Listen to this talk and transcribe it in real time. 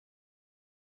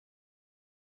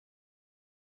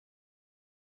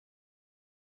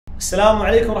अस्सलाम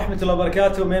वालेकुम रहमतुल्लाहि व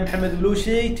बरकातुहू। मैं मोहम्मद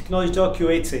बलूशी टेक्नोलॉजी टॉक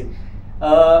Q8 से।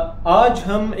 आज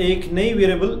हम एक नई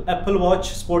variable Apple watch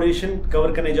sport addition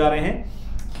cover करने जा रहे हैं।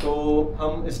 तो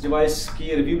हम इस डिवाइस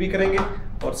की रिव्यू भी करेंगे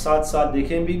और साथ साथ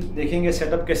देखेंगे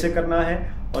सेटअप कैसे करना है,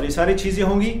 और ये सारी चीज़ें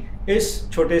होंगी इस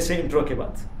छोटे से इंट्रो के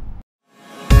बाद।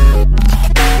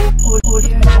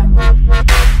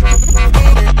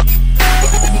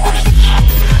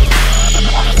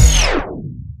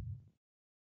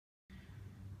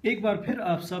 एक बार फिर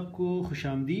आप सबको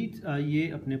खुशामदीद। आइए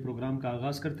अपने प्रोग्राम का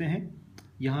आगाज़ करते हैं।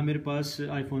 यहाँ मेरे पास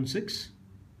iPhone 6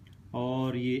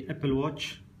 और ये एप्पल वॉच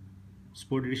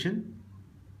स्पोर्ट एडिशन।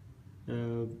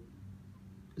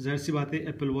 ज़ाहिर सी बात है,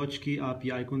 एप्पल वॉच की आप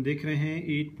ये आइकॉन देख रहे हैं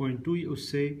 8.2,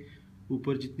 उससे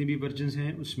ऊपर जितने भी वर्जन्स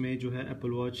हैं उसमें जो है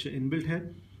एप्पल वॉच इनबिल्ट है।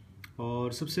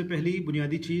 और सबसे पहली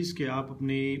बुनियादी चीज़ कि आप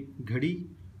अपने घड़ी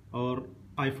और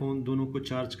आईफोन दोनों को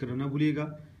चार्ज करना ना भूलिएगा,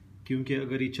 क्योंकि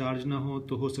अगर ये चार्ज ना हो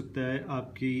तो हो सकता है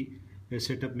आपकी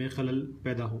सेटअप में खलल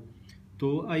पैदा हो। तो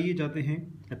आइए जाते हैं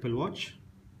एप्पल वॉच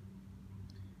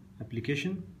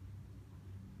एप्लीकेशन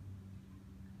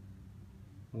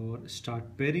और स्टार्ट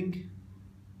पेयरिंग।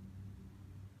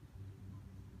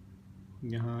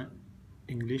 यहाँ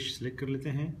इंग्लिश सेलेक्ट कर लेते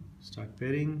हैं, स्टार्ट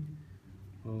पेयरिंग,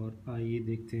 और आइए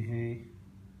देखते हैं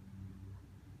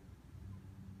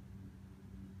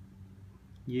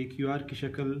ये QR की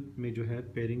शक्ल में जो है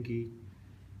पेयरिंग की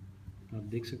आप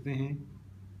देख सकते हैं।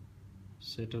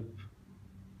 Setup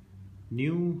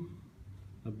new.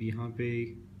 अब यहाँ पे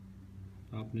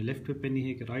आपने लेफ़्ट पे पेनी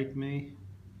है कि राइट में।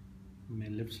 मैं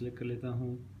लेफ़्ट सेलेक्ट कर लेता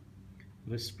हूँ।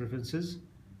 रेस्ट प्रेफरेंसेस,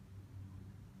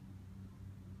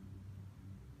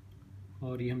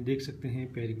 और ये हम देख सकते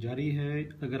हैं पेयरिंग जारी है।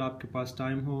 अगर आपके पास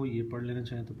टाइम हो ये पढ़ लेना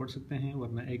चाहें तो पढ़ सकते हैं,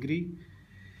 वरना एग्री।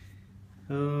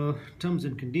 टर्म्स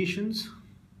एंड कंडीशंस,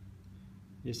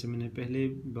 जैसे मैंने पहले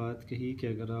बात कही कि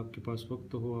अगर आपके पास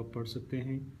वक्त हो आप पढ़ सकते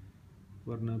हैं,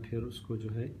 वरना फिर उसको जो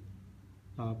है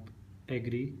आप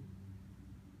एग्री।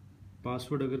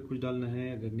 पासवर्ड अगर कुछ डालना है,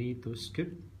 अगर नहीं तो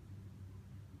स्किप।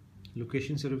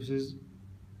 Location services,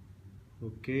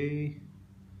 okay.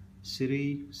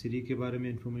 सिरी के बारे में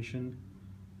इंफॉर्मेशन,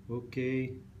 ओके।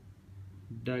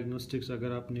 डायग्नोस्टिक्स,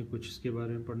 अगर आपने कुछ इसके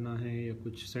बारे में पढ़ना है या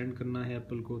कुछ सेंड करना है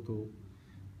एप्पल को तो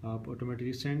आप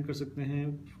ऑटोमेटिकली सेंड कर सकते हैं।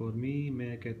 फॉर मी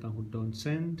मैं कहता हूँ डोंट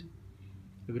सेंड।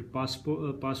 अगर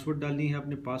पासवर्ड डालनी है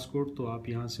अपने पासकोड तो आप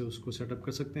यहाँ से उसको सेटअप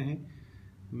कर सकते हैं।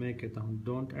 मैं कहता हूँ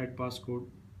डोंट ऐड पासकोड।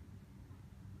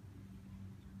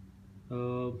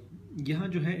 यहाँ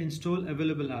जो है इंस्टॉल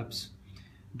अवेलेबल ऐप्स,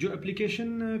 जो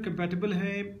एप्लीकेशन कंपैटिबल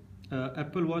है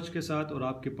एप्पल वॉच के साथ और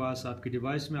आपके पास आपके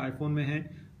डिवाइस में आईफोन में है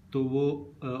तो वो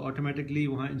ऑटोमेटिकली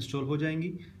वहाँ इंस्टॉल हो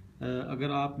जाएंगी।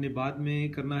 अगर आपने बाद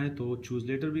में करना है तो चूज़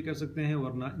लेटर भी कर सकते हैं,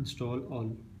 वरना इंस्टॉल ऑल।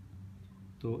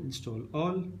 तो इंस्टॉल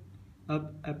ऑल।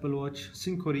 अब एप्पल वॉच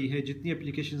सिंक हो रही है। जितनी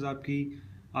एप्लीकेशंस आपकी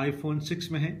आईफोन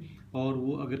 6 में हैं और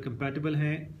वो अगर कंपैटिबल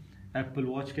हैं एप्पल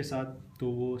वॉच के साथ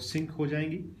तो वो सिंक हो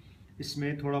जाएंगी।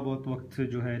 इसमें थोड़ा बहुत वक्त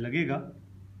जो है लगेगा,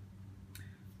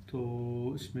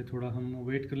 तो इसमें थोड़ा हम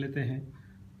वेट कर लेते हैं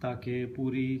ताकि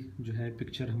पूरी जो है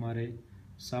पिक्चर हमारे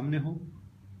सामने हो।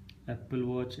 Apple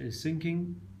watch is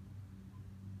sinking.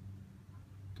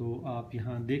 तो आप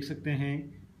यहाँ देख सकते हैं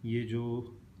ये जो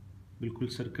बिल्कुल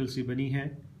सर्कल सी बनी है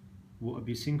वो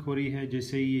अभी सिंक हो रही है।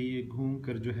 जैसे ही ये घूम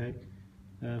कर जो है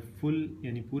फुल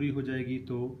यानी पूरी हो जाएगी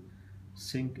तो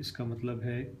सिंक इसका मतलब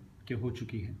है कि हो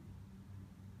चुकी है।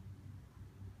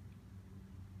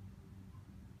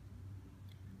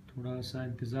 थोड़ा सा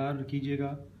इंतज़ार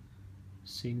कीजिएगा,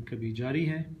 सिंक अभी जारी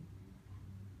है।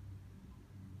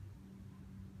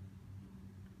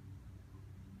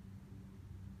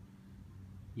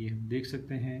 ये हम देख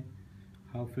सकते हैं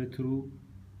हाफ वे थ्रू।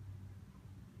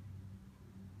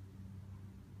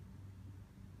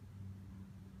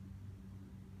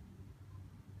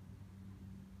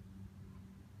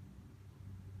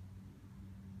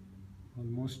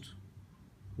 ऑलमोस्ट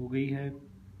हो गई है।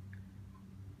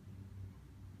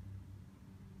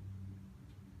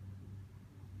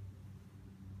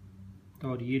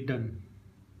 और ये डन।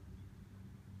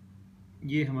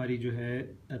 ये हमारी जो है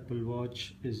एप्पल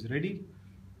वॉच इज़ रेडी।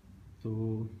 तो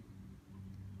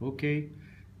ओके,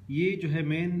 ये जो है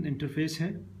मेन इंटरफेस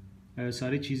है।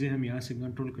 सारी चीज़ें हम यहाँ से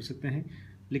कंट्रोल कर सकते हैं,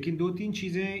 लेकिन दो तीन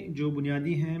चीज़ें जो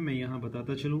बुनियादी हैं मैं यहाँ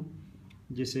बताता चलूँ।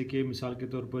 जैसे कि मिसाल के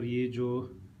तौर पर ये जो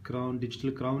क्राउन,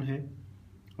 डिजिटल क्राउन है,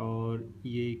 और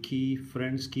ये की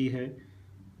फ्रेंड्स की है,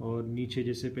 और नीचे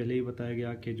जैसे पहले ही बताया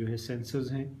गया कि जो है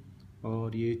सेंसर्स हैं,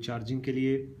 और ये चार्जिंग के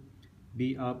लिए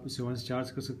भी आप इसे वहाँ से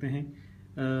चार्ज कर सकते हैं।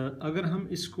 अगर हम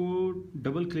इसको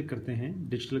डबल क्लिक करते हैं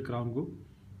डिजिटल क्राउन को,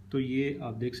 तो ये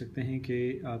आप देख सकते हैं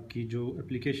कि आपकी जो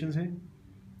एप्लीकेशंस हैं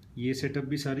ये सेटअप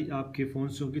भी सारी आपके फ़ोन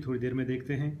से होगी, थोड़ी देर में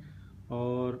देखते हैं।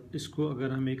 और इसको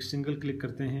अगर हम एक सिंगल क्लिक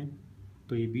करते हैं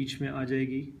तो ये बीच में आ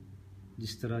जाएगी,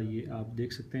 जिस तरह ये आप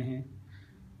देख सकते हैं।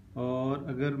 और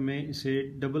अगर मैं इसे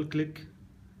डबल क्लिक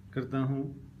करता हूँ,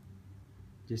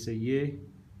 जैसे ये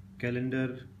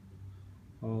कैलेंडर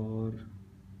और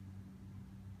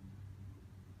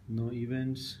नो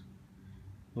इवेंट्स,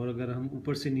 और अगर हम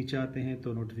ऊपर से नीचे आते हैं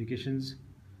तो नोटिफिकेशंस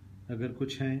अगर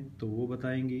कुछ हैं तो वो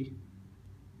बताएंगी।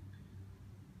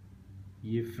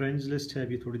 ये फ्रेंड्स लिस्ट है,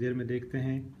 अभी थोड़ी देर में देखते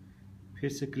हैं। फिर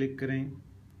से क्लिक करें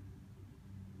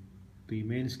तो ये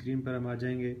मेन स्क्रीन पर हम आ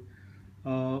जाएंगे।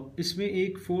 इसमें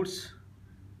एक फोर्स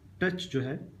टच जो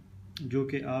है, जो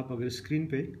कि आप अगर स्क्रीन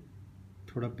पे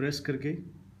थोड़ा प्रेस करके,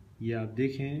 ये आप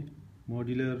देखें,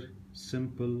 modular,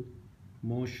 simple,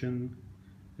 motion,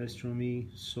 astronomy,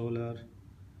 solar,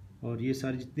 और ये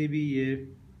सारी जितनी भी ये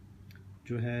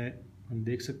जो है हम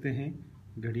देख सकते हैं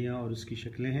घड़ियाँ और उसकी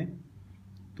शक्लें हैं।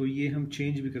 तो ये हम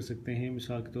चेंज भी कर सकते हैं,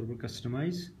 मिसाल के तौर पर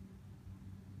कस्टमाइज़।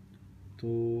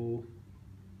 तो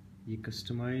ये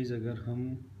कस्टमाइज़ अगर हम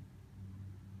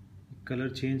कलर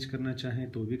चेंज करना चाहें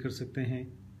तो भी कर सकते हैं,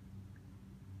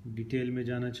 डिटेल में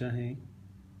जाना चाहें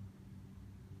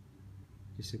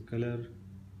जैसे कलर,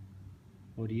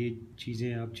 और ये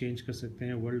चीज़ें आप चेंज कर सकते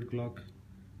हैं। वर्ल्ड क्लॉक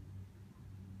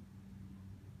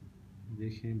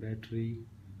देखें, बैटरी,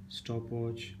 स्टॉप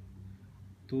वॉच,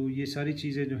 तो ये सारी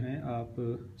चीज़ें जो हैं आप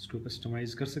इसको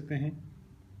कस्टमाइज़ कर सकते हैं।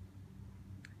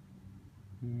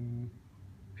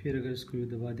 फिर अगर इसको भी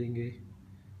दबा देंगे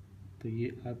तो ये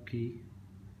आपकी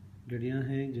घड़ियाँ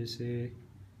हैं। जैसे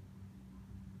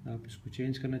आप इसको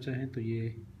चेंज करना चाहें तो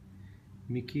ये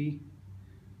मिकी,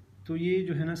 तो ये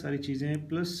जो है ना सारी चीज़ें।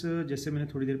 प्लस जैसे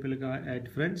मैंने थोड़ी देर पहले कहा add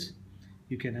friends,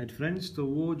 you can add friends, तो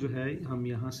वो जो है हम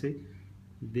यहाँ से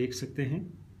देख सकते हैं।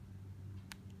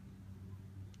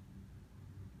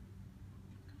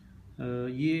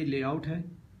 ये लेआउट है,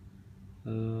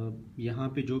 यहाँ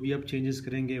पे जो भी आप चेंजेस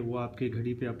करेंगे वो आपके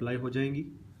घड़ी पे अप्लाई हो जाएंगी।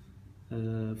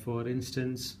 फॉर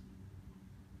इंस्टेंस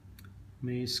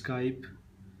मैं स्काइप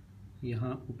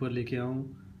यहाँ ऊपर लेके आऊँ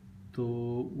तो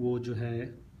वो जो है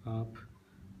आप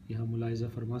यहाँ मुलाहिज़ा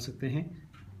फरमा सकते हैं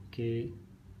कि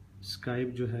स्काइप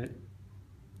जो है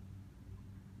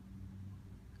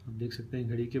आप देख सकते हैं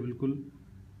घड़ी के बिल्कुल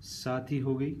साथ ही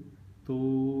हो गई।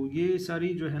 तो ये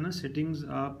सारी जो है ना सेटिंग्स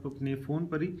आप अपने फ़ोन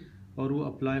पर ही, और वो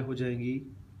अप्लाई हो जाएंगी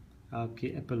आपके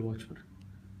एप्पल वॉच पर।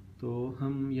 तो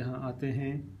हम यहाँ आते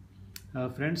हैं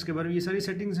फ्रेंड्स के बारे में। ये सारी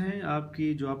सेटिंग्स हैं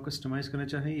आपकी जो आप कस्टमाइज़ करना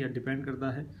चाहें, या डिपेंड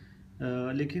करता है।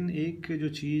 लेकिन एक जो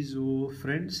चीज़ वो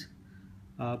फ्रेंड्स,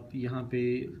 आप यहाँ पे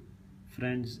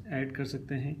फ्रेंड्स ऐड कर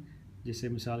सकते हैं। जैसे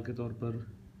मिसाल के तौर पर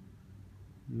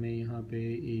मैं यहाँ पे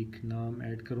एक नाम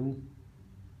ऐड करूँ,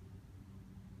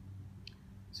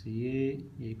 तो ये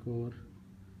एक और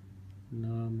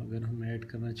नाम अगर हम ऐड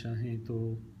करना चाहें तो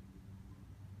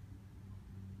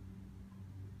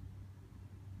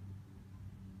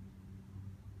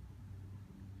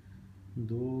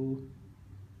दो,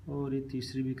 और ये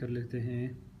तीसरी भी कर लेते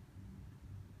हैं,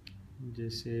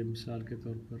 जैसे मिसाल के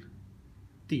तौर पर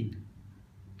 3।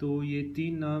 तो ये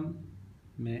 3 नाम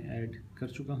मैं ऐड कर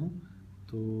चुका हूँ।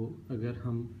 तो अगर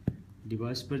हम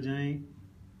डिवाइस पर जाएं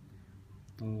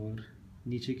और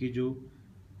नीचे की जो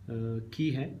की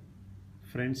है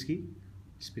फ्रेंड्स की,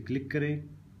 इस पर क्लिक करें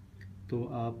तो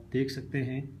आप देख सकते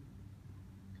हैं।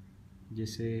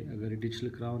 जैसे अगर डिजिटल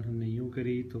क्राउन हमने यूँ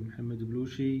करी तो मोहम्मद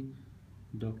बलूशी,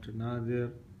 डॉक्टर नादिर,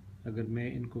 अगर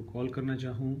मैं इनको कॉल करना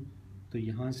चाहूँ तो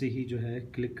यहाँ से ही जो है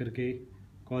क्लिक करके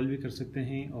कॉल भी कर सकते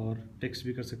हैं और टेक्स्ट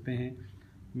भी कर सकते हैं।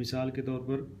 मिसाल के तौर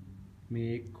पर मैं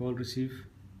एक कॉल रिसीव,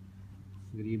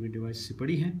 अगर ये मेरी डिवाइस से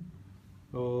पड़ी है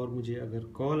और मुझे अगर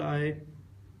कॉल आए,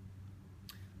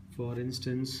 फॉर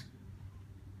इंस्टेंस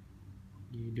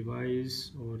ये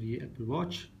डिवाइस और ये एप्पल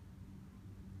वॉच,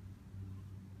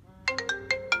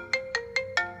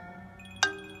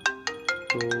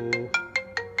 तो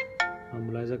हम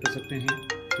मुलाहिज़ा कर सकते हैं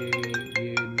कि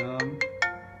ये नाम,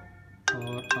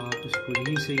 और आप इसको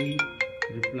यहीं से ही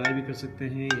रिप्लाई भी कर सकते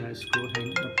हैं या इसको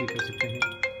हैंग अप भी कर सकते हैं।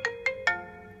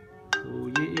 तो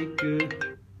ये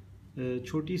एक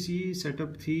छोटी सी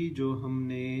सेटअप थी जो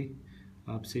हमने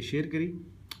आपसे शेयर करी।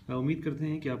 उम्मीद करते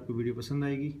हैं कि आपको वीडियो पसंद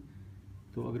आएगी।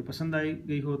 तो अगर पसंद आई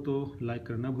गई हो तो लाइक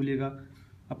करना ना भूलिएगा।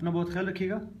 अपना बहुत ख्याल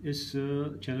रखिएगा। इस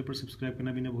चैनल पर सब्सक्राइब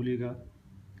करना भी ना भूलिएगा।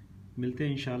 मिलते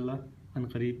हैं इंशाअल्लाह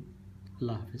अनकरीब।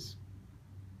 अल्लाह हाफ़िज़।